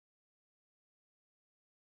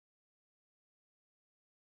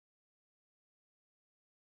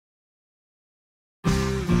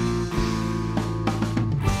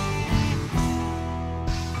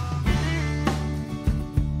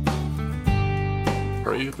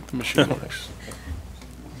spray you with the machine wax?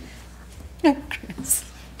 Chris.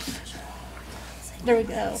 There we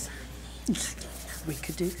go. We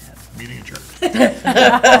could do that. Meeting adjourned.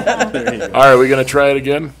 All right, we gonna try it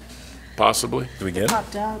again? Possibly. Did we get it?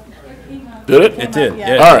 Popped out. Did it? It did,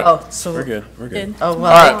 Yeah. yeah. All right. Oh, so, We're good, we're good. oh,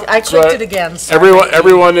 well, All right, I so clicked it again. So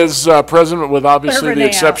Everyone is present with obviously the Renee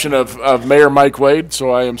exception of Mayor Mike Wade,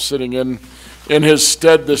 so I am sitting in his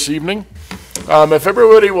stead this evening. If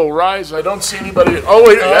everybody will rise, I don't see anybody. Oh,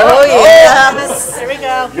 wait, yeah. Oh, yeah. There we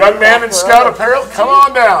go. Young man in scout apparel, come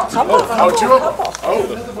on down. Two of them.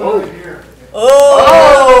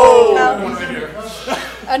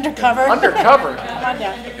 Undercover. Undercover. Come on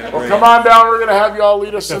down. Well, come on down. We're going to have you all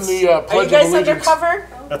lead us in the Are you Pledge of guys Allegiance. undercover?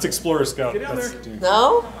 That's Explorer Scout.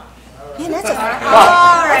 No? Man, that's a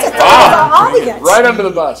audience. Right under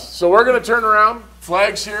the bus. So we're going to turn around,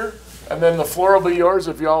 flags here, and then the floor will be yours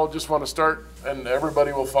if y'all just want to start, and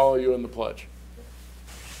everybody will follow you in the pledge.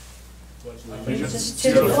 To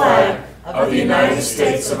the flag of the United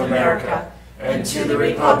States of America and to the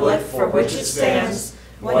republic for which it stands,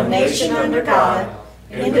 one nation under God,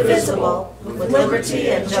 indivisible, with liberty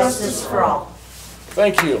and justice for all.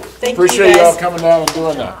 Thank you. Thank you, Appreciate y'all guys. coming down and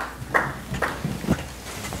doing that.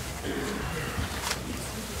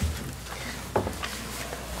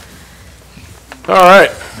 All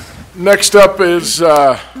right. Next up is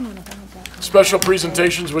special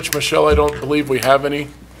presentations, which, Michelle, I don't believe we have any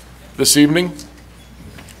this evening.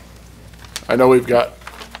 I know we've got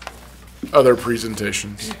other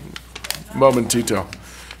presentations, momentito.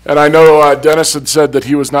 And I know Dennis had said that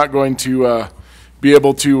he was not going to be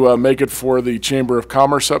able to make it for the Chamber of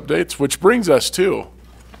Commerce updates, which brings us to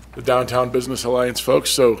the Downtown Business Alliance folks.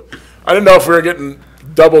 So I didn't know if we were getting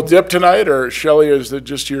double dip tonight, or Shelley, is it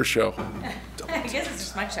just your show? I guess it's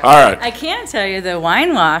just my show. All right. I can tell you the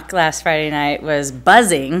wine walk last Friday night was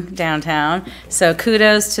buzzing downtown. So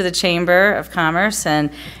kudos to the Chamber of Commerce, and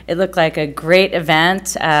it looked like a great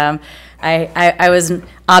event. I was in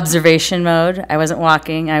observation mode. I wasn't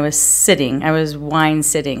walking. I was sitting. I was wine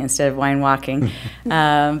sitting instead of wine walking.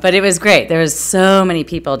 But it was great. There was so many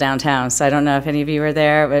people downtown. So I don't know if any of you were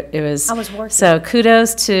there, but it was. I was working. So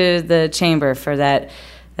kudos to the Chamber for that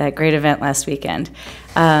great event last weekend.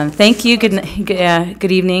 Thank you.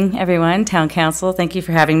 Good evening, everyone. Town Council, thank you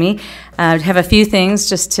for having me. I have a few things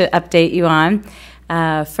just to update you on.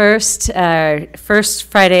 First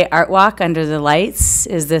Friday Art Walk Under the Lights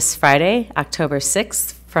is this Friday, October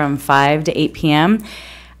 6th, from 5 to 8 p.m.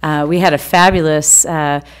 We had a fabulous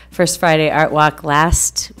First Friday Art Walk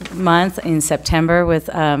last month in September with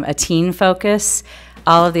a teen focus.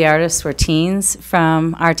 All of the artists were teens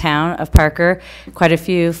from our town of Parker, quite a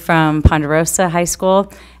few from Ponderosa High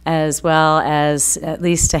School, as well as at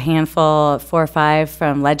least a handful, 4 or 5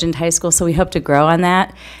 from Legend High School. So we hope to grow on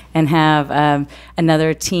that and have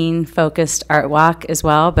another teen-focused art walk as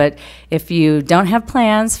well. But if you don't have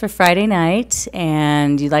plans for Friday night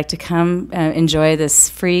and you'd like to come enjoy this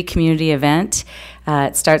free community event,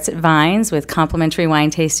 it starts at Vines with complimentary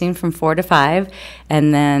wine tasting from 4 to 5,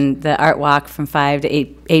 and then the art walk from 5 to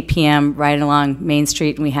 8 p.m. right along Main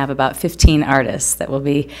Street, and we have about 15 artists that will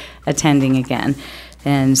be attending again.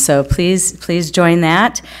 And so please join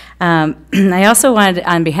that. I also wanted,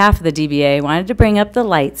 on behalf of the DBA, wanted to bring up the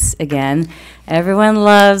lights again. Everyone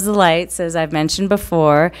loves the lights, as I've mentioned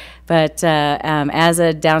before, but as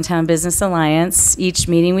a Downtown Business Alliance, each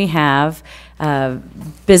meeting we have,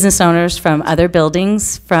 business owners from other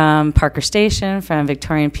buildings, from Parker Station, from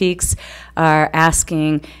Victorian Peaks, are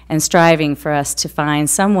asking and striving for us to find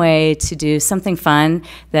some way to do something fun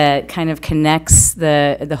that kind of connects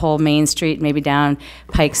the whole Main Street, maybe down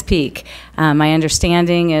Pikes Peak. My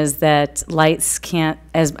understanding is that lights can't,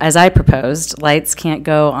 as I proposed, lights can't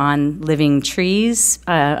go on living trees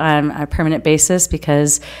on a permanent basis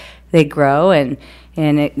because they grow, and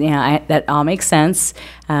it, that all makes sense.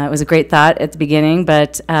 It was a great thought at the beginning,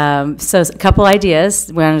 but so a couple ideas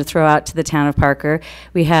we wanted to throw out to the town of Parker.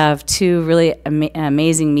 We have 2 really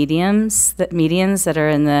amazing medians that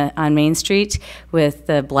are on Main Street with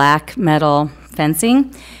the black metal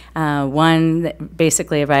fencing. One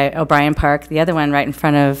basically by O'Brien Park, the other one right in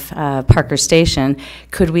front of Parker Station.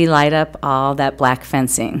 Could we light up all that black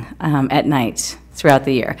fencing at night throughout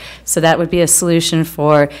the year? So that would be a solution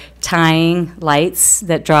for tying lights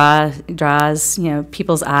that draws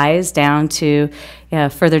people's eyes down to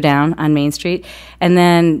further down on Main Street. And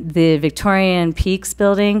then the Victorian Peaks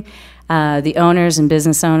building, the owners and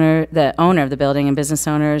the owner of the building and business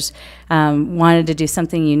owners wanted to do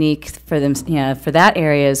something unique for them, for that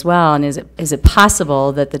area as well. And is it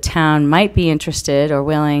possible that the town might be interested or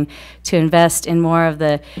willing to invest in more of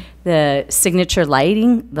the signature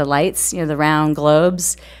lighting, the lights, the round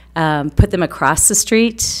globes, put them across the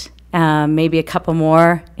street? Maybe a couple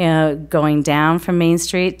more going down from Main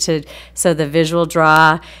Street so the visual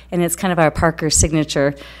draw, and it's kind of our Parker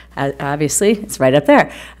signature. Obviously, it's right up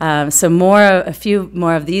there. So a few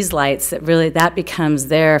more of these lights that becomes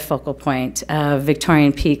their focal point of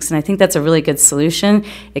Victorian Peaks, and I think that's a really good solution.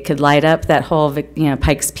 It could light up that whole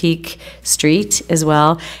Pikes Peak street as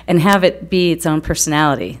well, and have it be its own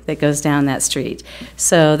personality that goes down that street.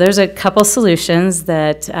 So there's a couple solutions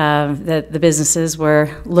that the businesses were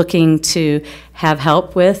looking to have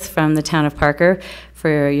help with from the town of Parker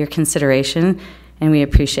for your consideration, and we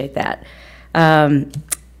appreciate that.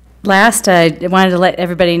 Last, I wanted to let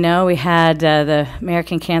everybody know we had the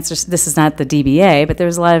American Cancer, this is not the DBA, but there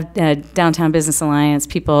was a lot of Downtown Business Alliance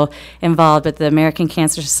people involved with the American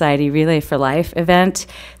Cancer Society Relay for Life event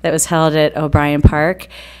that was held at O'Brien Park.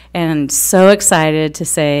 And so excited to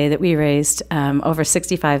say that we raised over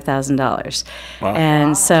 $65,000. Wow.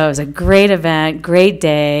 And so it was a great event, great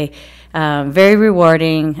day. Very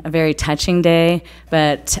rewarding, a very touching day,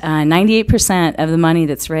 but 98% of the money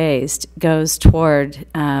that's raised goes toward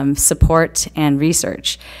support and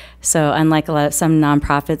research. So unlike some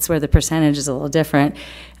nonprofits where the percentage is a little different,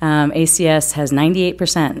 ACS has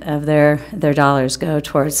 98% of their dollars go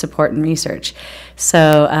towards support and research.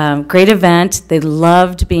 So great event. They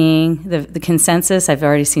loved being, the consensus, I've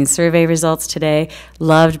already seen survey results today,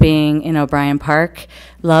 loved being in O'Brien Park,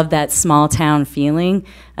 loved that small town feeling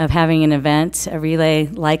of having an event, a relay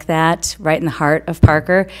like that, right in the heart of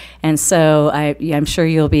Parker. And so I'm sure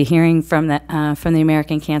you'll be hearing from the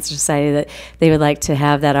American Cancer Society that they would like to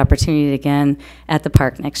have that opportunity again at the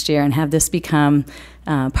park next year and have this become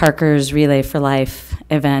Parker's Relay for Life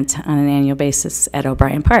event on an annual basis at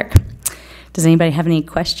O'Brien Park. Does anybody have any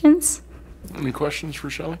questions? Any questions for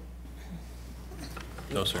Shelley?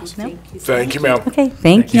 No, sir. No? Thank you, ma'am. Okay,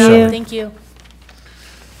 thank you. Thank you.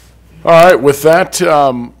 All right, with that,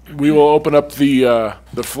 we will open up the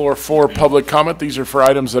floor for public comment. These are for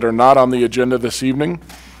items that are not on the agenda this evening.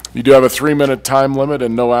 You do have a 3-minute time limit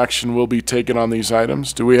and no action will be taken on these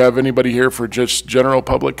items. Do we have anybody here for just general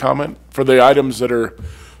public comment? For the items that are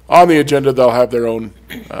on the agenda, they'll have their own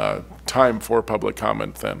time for public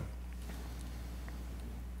comment then.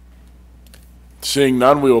 Seeing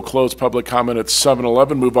none, we will close public comment at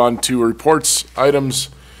 7:11. Move on to reports, items,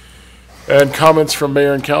 and comments from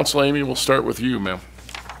mayor and council. Amy, we'll start with you, ma'am.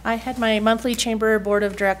 I had my monthly Chamber Board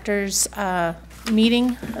of Directors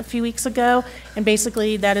meeting a few weeks ago, and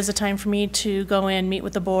basically that is a time for me to go in, meet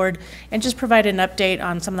with the board, and just provide an update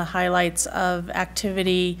on some of the highlights of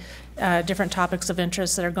activity, different topics of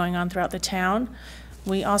interest that are going on throughout the town.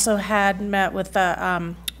 We also had met with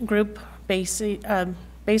the group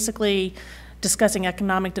basically discussing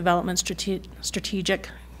economic development strategic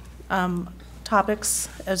topics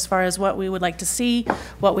as far as what we would like to see,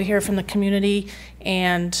 what we hear from the community,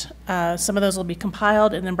 and some of those will be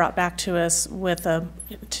compiled and then brought back to us with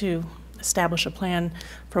to establish a plan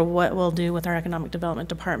for what we'll do with our economic development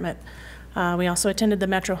department. We also attended the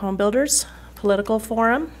Metro Home Builders Political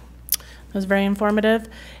Forum. It was very informative,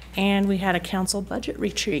 and we had a council budget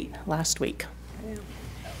retreat last week.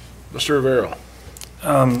 Mr. Rivero.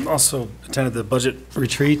 Also attended the budget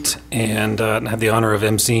retreat and had the honor of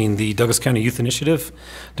emceeing the Douglas County Youth Initiative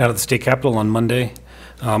down at the state capitol on Monday,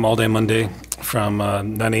 all day Monday from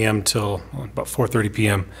 9 a.m. till about 4:30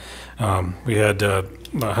 p.m. We had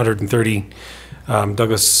 130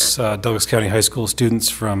 Douglas County High School students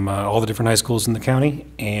from all the different high schools in the county,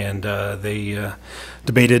 and they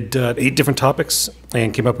debated 8 different topics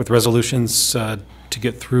and came up with resolutions to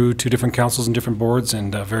get through 2 different councils and different boards,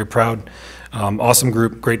 and very proud. Awesome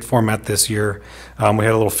group, great format this year. We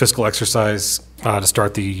had a little fiscal exercise to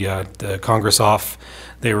start the Congress off.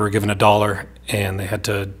 They were given $1 and they had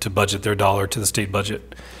to budget their $1 to the state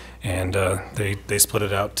budget. And they split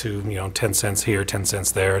it out to 10 cents here, 10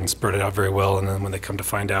 cents there, and spread it out very well. And then when they come to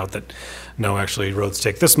find out that no, actually roads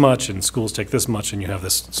take this much and schools take this much, and you have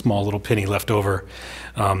this small little penny left over,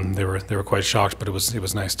 they were quite shocked. But it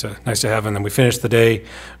was nice to have. And then we finished the day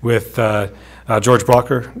with George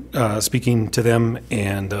Blocker speaking to them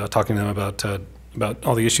and talking to them about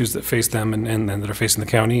all the issues that face them and that are facing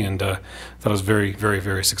the county. And thought it was a very, very,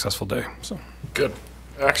 very successful day. So good,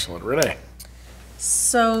 excellent, Renee.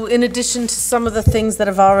 So in addition to some of the things that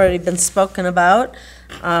have already been spoken about,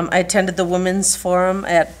 I attended the Women's Forum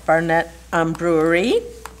at Barnett Brewery.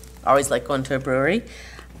 Always like going to a brewery.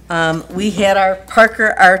 We had our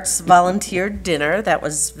Parker Arts Volunteer Dinner. That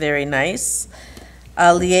was very nice.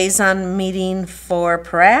 A liaison meeting for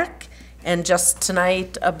PRAC. And just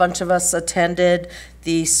tonight, a bunch of us attended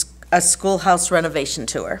a schoolhouse renovation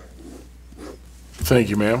tour. Thank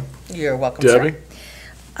you, ma'am. You're welcome, sir.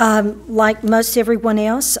 Debbie? Like most everyone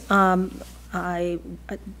else, I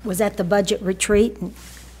was at the budget retreat. And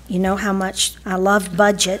you know how much I love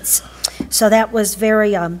budgets. So that was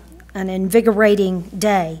very an invigorating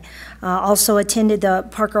day. Also attended the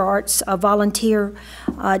Parker Arts Volunteer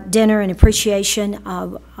Dinner and appreciation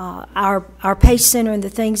of our PACE Center and the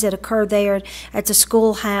things that occur there at the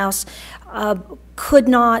schoolhouse could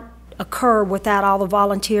not occur without all the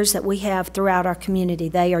volunteers that we have throughout our community.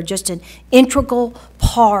 They are just an integral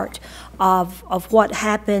part of what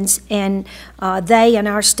happens, and they and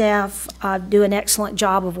our staff do an excellent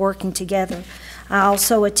job of working together. I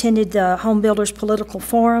also attended the Home Builders Political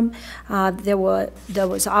Forum. There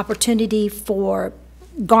was opportunity for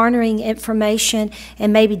garnering information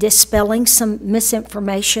and maybe dispelling some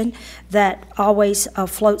misinformation that always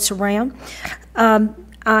floats around.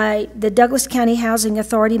 The Douglas County Housing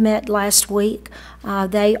Authority met last week.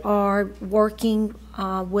 They are working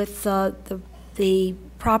with the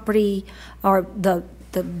property or the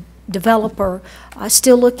developer,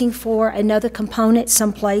 still looking for another component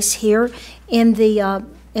someplace here in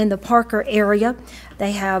the Parker area.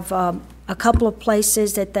 They have a couple of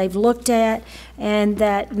places that they've looked at and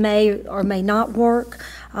that may or may not work.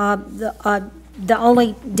 The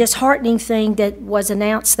only disheartening thing that was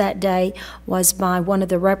announced that day was by one of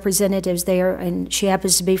the representatives there, and she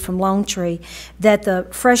happens to be from Lone Tree, that the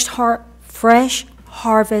Fresh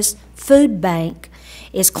Harvest Food Bank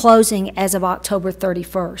is closing as of October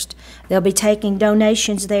 31st. They'll be taking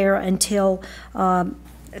donations there until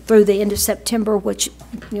through the end of September, which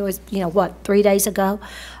was, 3 days ago.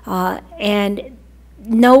 And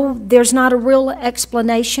no, there's not a real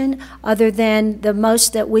explanation other than the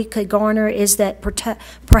most that we could garner is that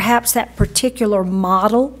perhaps that particular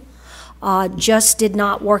model just did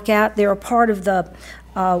not work out. They're a part of the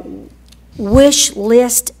wish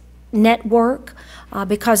list network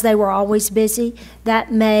because they were always busy.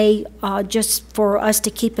 That may, just for us to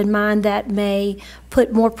keep in mind, that may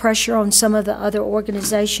put more pressure on some of the other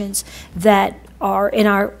organizations that are in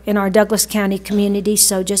our Douglas County community,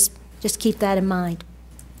 so just keep that in mind.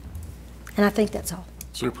 And I think that's all.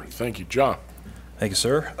 Super. Thank you. John? Thank you,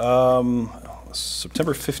 sir.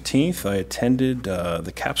 September 15th, I attended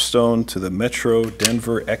the capstone to the Metro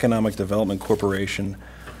Denver Economic Development Corporation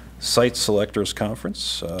Site Selectors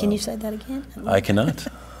Conference. Can you say that again? I cannot,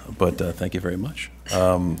 but thank you very much.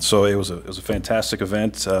 So it was a fantastic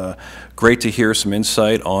event. Great to hear some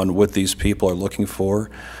insight on what these people are looking for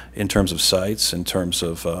in terms of sites, in terms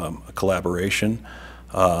of collaboration.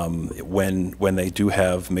 When they do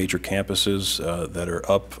have major campuses that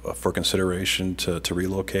are up for consideration to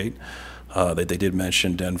relocate. They did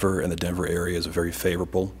mention Denver, and the Denver area is a very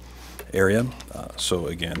favorable area. So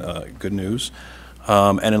again, good news.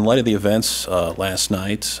 And in light of the events last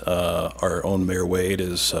night, our own Mayor Wade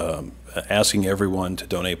is asking everyone to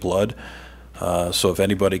donate blood. So if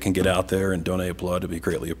anybody can get out there and donate blood, it'd be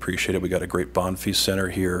greatly appreciated. We got a great bond feast center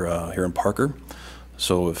here in Parker.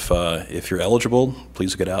 So if you're eligible,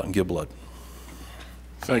 please get out and give blood.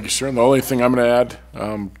 Thank you, sir. And the only thing I'm going to add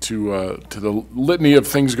to the litany of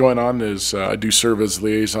things going on is I do serve as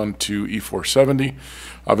liaison to E470.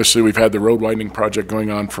 Obviously, we've had the road widening project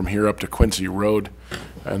going on from here up to Quincy Road,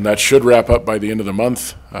 and that should wrap up by the end of the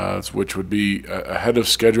month, which would be ahead of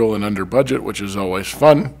schedule and under budget, which is always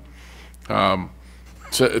fun.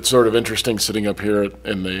 So it's sort of interesting sitting up here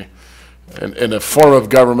in a form of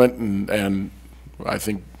government, and I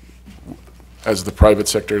think as the private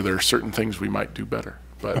sector, there are certain things we might do better,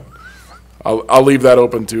 but I'll leave that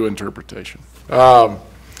open to interpretation.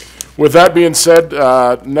 With that being said,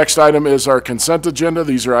 next item is our consent agenda.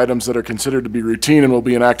 These are items that are considered to be routine and will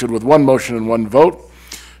be enacted with one motion and one vote.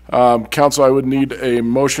 Council, I would need a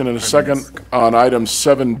motion and a second on items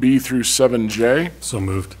 7B through 7J. So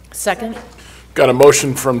moved. Second? Got a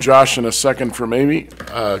motion from Josh and a second from Amy.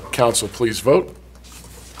 Council, please vote.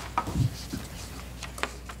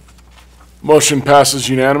 Motion passes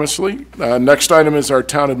unanimously. Next item is our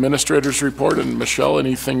town administrator's report. And Michelle,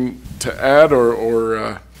 anything to add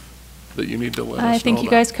or that you need to let us know I think you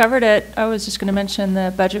about? guys covered it. I was just going to mention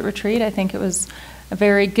the budget retreat. I think it was a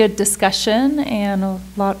very good discussion and a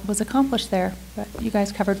lot was accomplished there. But you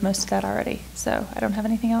guys covered most of that already, so I don't have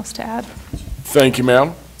anything else to add. Thank you,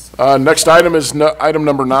 ma'am. Next item is item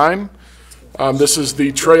number 9. This is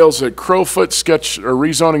the Trails at Crowfoot sketch or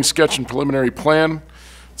rezoning sketch and preliminary plan.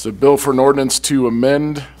 It's a bill for an ordinance to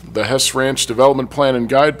amend the Hess Ranch Development Plan and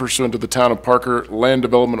Guide pursuant to the Town of Parker Land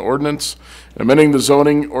Development Ordinance, amending the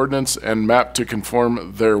zoning ordinance and map to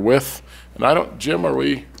conform therewith. And I don't, Jim, are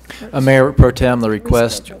we? Mayor Pro Tem, the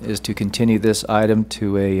request is to continue this item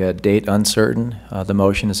to a date uncertain. The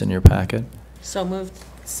motion is in your packet. So moved.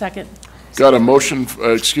 Second. Got a motion,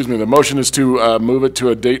 the motion is to move it to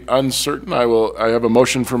a date uncertain. I have a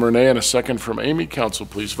motion from Renee and a second from Amy. Council,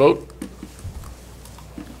 please vote.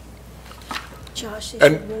 Josh, is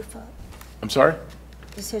And- your roof up? I'm sorry?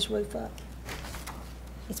 Is his roof up?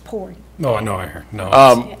 It's pouring. No, no, I heard,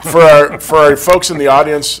 no. For our folks in the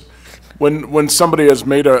audience, when somebody has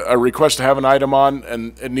made a request to have an item on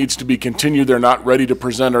and it needs to be continued, they're not ready to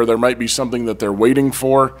present, or there might be something that they're waiting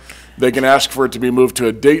for, they can ask for it to be moved to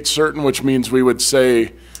a date certain, which means we would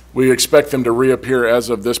say we expect them to reappear as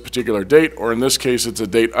of this particular date, or in this case, it's a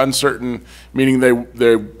date uncertain, meaning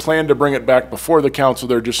they plan to bring it back before the council,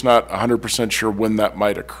 they're just not 100% sure when that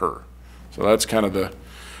might occur. So that's kind of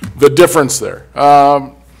the difference there.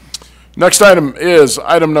 Next item is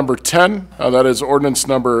item number 10. That is ordinance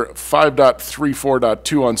number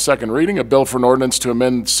 5.34.2 on second reading, a bill for an ordinance to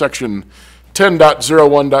amend section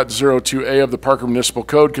 10.01.02A of the Parker Municipal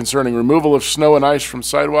Code concerning removal of snow and ice from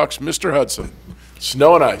sidewalks. Mr. Hudson,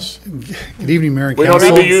 snow and ice. Good evening, Mayor and We Council.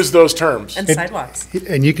 don't need to use those terms. And sidewalks.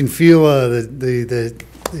 And you can feel the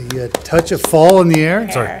touch of fall in the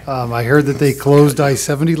air. Sorry. I heard that they closed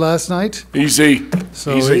I-70 last night, Easy.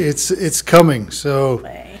 so Easy. it's coming. So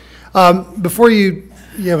before you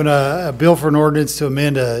have a bill for an ordinance to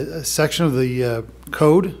amend a section of the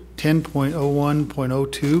code,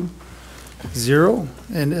 10.01.02.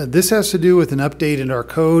 And this has to do with an update in our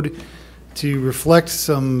code to reflect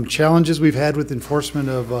some challenges we've had with enforcement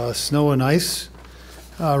of snow and ice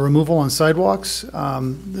removal on sidewalks.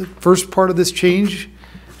 The first part of this change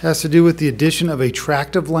has to do with the addition of a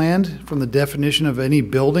tract of land from the definition of any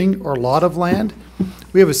building or lot of land.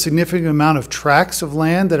 We have a significant amount of tracts of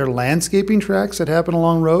land that are landscaping tracts that happen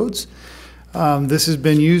along roads. This has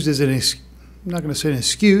been used as I'm not going to say an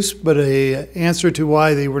excuse, but a answer to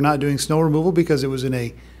why they were not doing snow removal, because it was in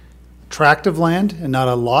a tract of land and not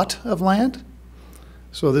a lot of land.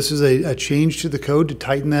 So this is a change to the code to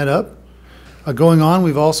tighten that up. Going on,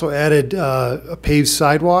 we've also added a paved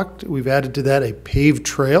sidewalk. We've added to that a paved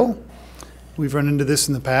trail. We've run into this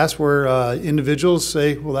in the past where individuals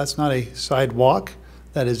say, well, that's not a sidewalk,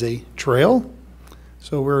 that is a trail.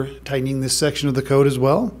 So we're tightening this section of the code as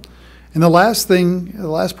well. And the last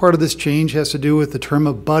part of this change has to do with the term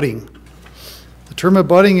abutting. The term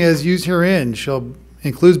abutting as used herein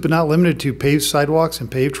includes but not limited to paved sidewalks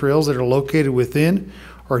and paved trails that are located within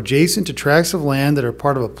or adjacent to tracts of land that are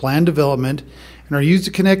part of a planned development and are used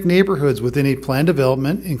to connect neighborhoods within a planned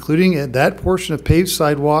development, including at that portion of paved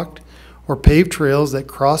sidewalk or paved trails that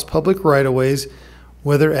cross public right-of-ways,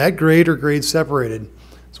 whether at grade or grade separated.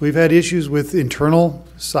 So we've had issues with internal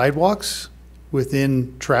sidewalks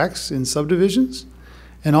within tracts in subdivisions,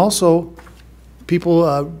 and also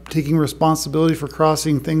people taking responsibility for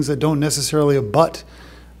crossing things that don't necessarily abut,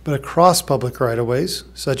 but across public right-of-ways,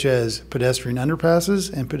 such as pedestrian underpasses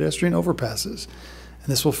and pedestrian overpasses. And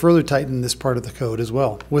this will further tighten this part of the code as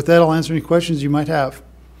well. With that, I'll answer any questions you might have.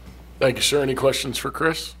 Thank you, sir. Any questions for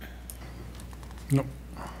Chris? Nope.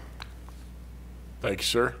 Thank you,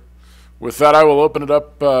 sir. With that, I will open it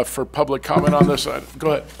up for public comment on this item.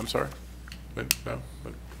 Go ahead. I'm sorry. No,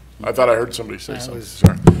 I thought I heard somebody say something.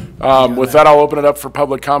 Sorry. With that, I'll open it up for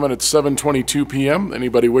public comment at 7:22 p.m.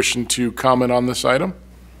 Anybody wishing to comment on this item?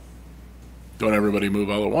 Don't everybody move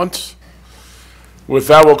all at once. With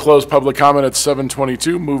that, we'll close public comment at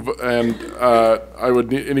 7:22. Move, and I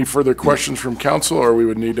would need any further questions from council, or we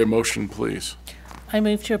would need a motion, please. I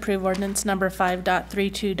move to approve ordinance number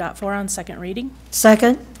 5.32.4 on second reading.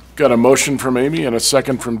 Second? Got a motion from Amy and a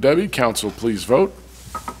second from Debbie. Council, please vote.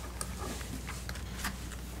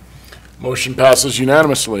 Motion passes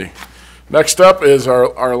unanimously. Next up is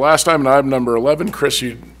our last item number 11. Chris,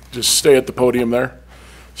 you just stay at the podium there.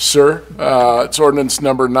 Sir, it's ordinance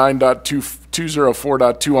number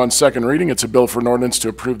 9.204.2 on second reading. It's a bill for an ordinance to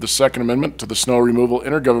approve the Second Amendment to the Snow Removal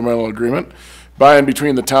Intergovernmental Agreement by and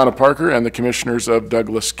between the Town of Parker and the Commissioners of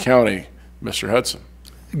Douglas County. Mr. Hudson.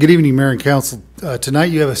 Good evening, Mayor and Council.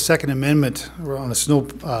 Tonight you have a Second Amendment on a snow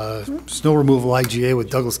removal IGA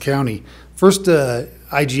with Douglas County. First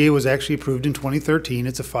IGA was actually approved in 2013.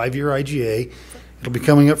 It's a 5-year IGA. It'll be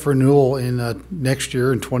coming up for renewal in next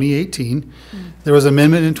year in 2018. There was an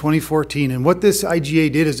amendment in 2014, and what this IGA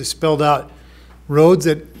did is it spelled out roads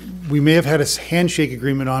that we may have had a handshake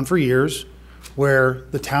agreement on for years, where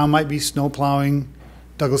the town might be snow plowing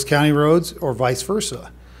Douglas County roads or vice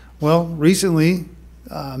versa. Well, recently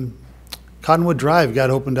Cottonwood Drive got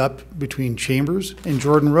opened up between Chambers and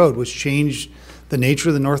Jordan Road, which changed the nature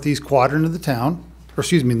of the northeast quadrant of the town, or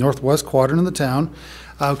excuse me, northwest quadrant of the town,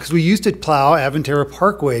 because we used to plow Aventera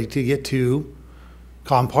Parkway to get to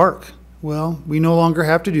Com Park. Well, we no longer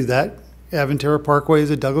have to do that. Aventera Parkway is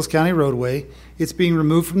a Douglas County roadway. It's being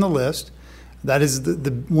removed from the list. That is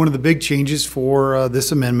one of the big changes for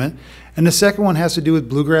this amendment. And the second one has to do with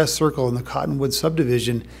Bluegrass Circle in the Cottonwood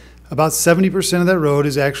subdivision. About 70% of that road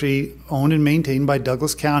is actually owned and maintained by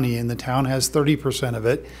Douglas County, and the town has 30% of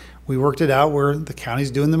it. We worked it out where the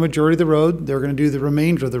county's doing the majority of the road. They're going to do the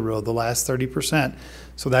remainder of the road, the last 30%.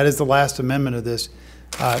 So that is the last amendment of this.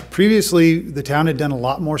 Previously, the town had done a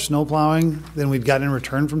lot more snow plowing than we'd gotten in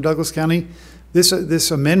return from Douglas County.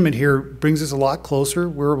 This amendment here brings us a lot closer.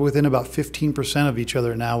 We're within about 15% of each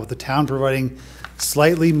other now, with the town providing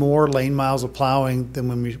slightly more lane miles of plowing than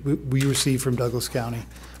when we receive from Douglas County.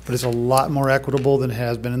 But it's a lot more equitable than it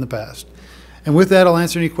has been in the past. And with that, I'll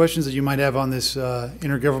answer any questions that you might have on this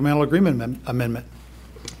intergovernmental agreement amendment.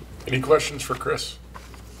 Any questions for Chris?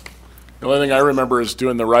 The only thing I remember is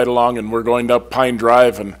doing the ride-along, and we're going up Pine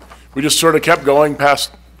Drive, and we just sort of kept going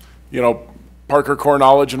past, Parker Core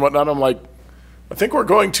Knowledge and whatnot. I'm like, I think we're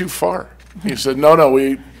going too far. He said, no,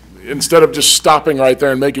 instead of just stopping right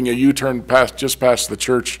there and making a U-turn just past the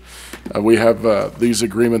church, we have these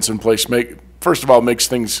agreements in place. First of all, it makes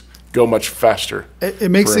things go much faster.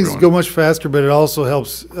 It makes things go much faster, but it also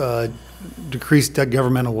helps decrease that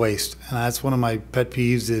governmental waste. And that's one of my pet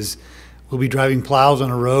peeves is we'll be driving plows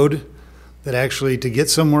on a road that actually, to get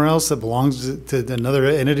somewhere else that belongs to another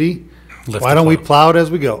entity, why don't we plow it as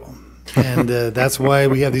we go? And that's why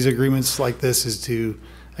we have these agreements like this, is to,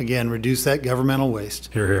 again, reduce that governmental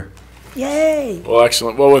waste. Hear, hear. Yay! Well,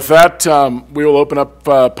 excellent. Well, with that, we will open up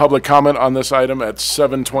public comment on this item at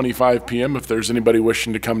 7:25 p.m. if there's anybody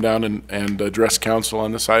wishing to come down and address council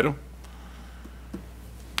on this item.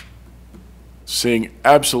 Seeing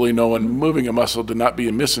absolutely no one moving a muscle to not be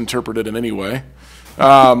misinterpreted in any way.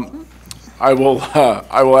 I will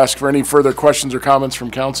ask for any further questions or comments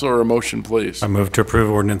from council, or a motion, please. I move to approve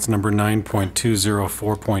ordinance number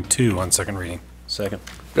 9.204.2 on second reading. Second.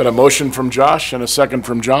 Got a motion from Josh and a second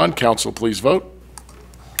from John. Council, please vote.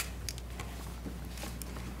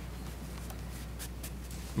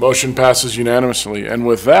 Motion passes unanimously. And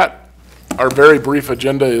with that, our very brief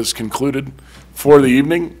agenda is concluded for the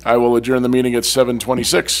evening. I will adjourn the meeting at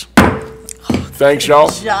 7:26. Thanks, y'all.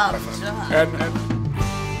 Good job, John. And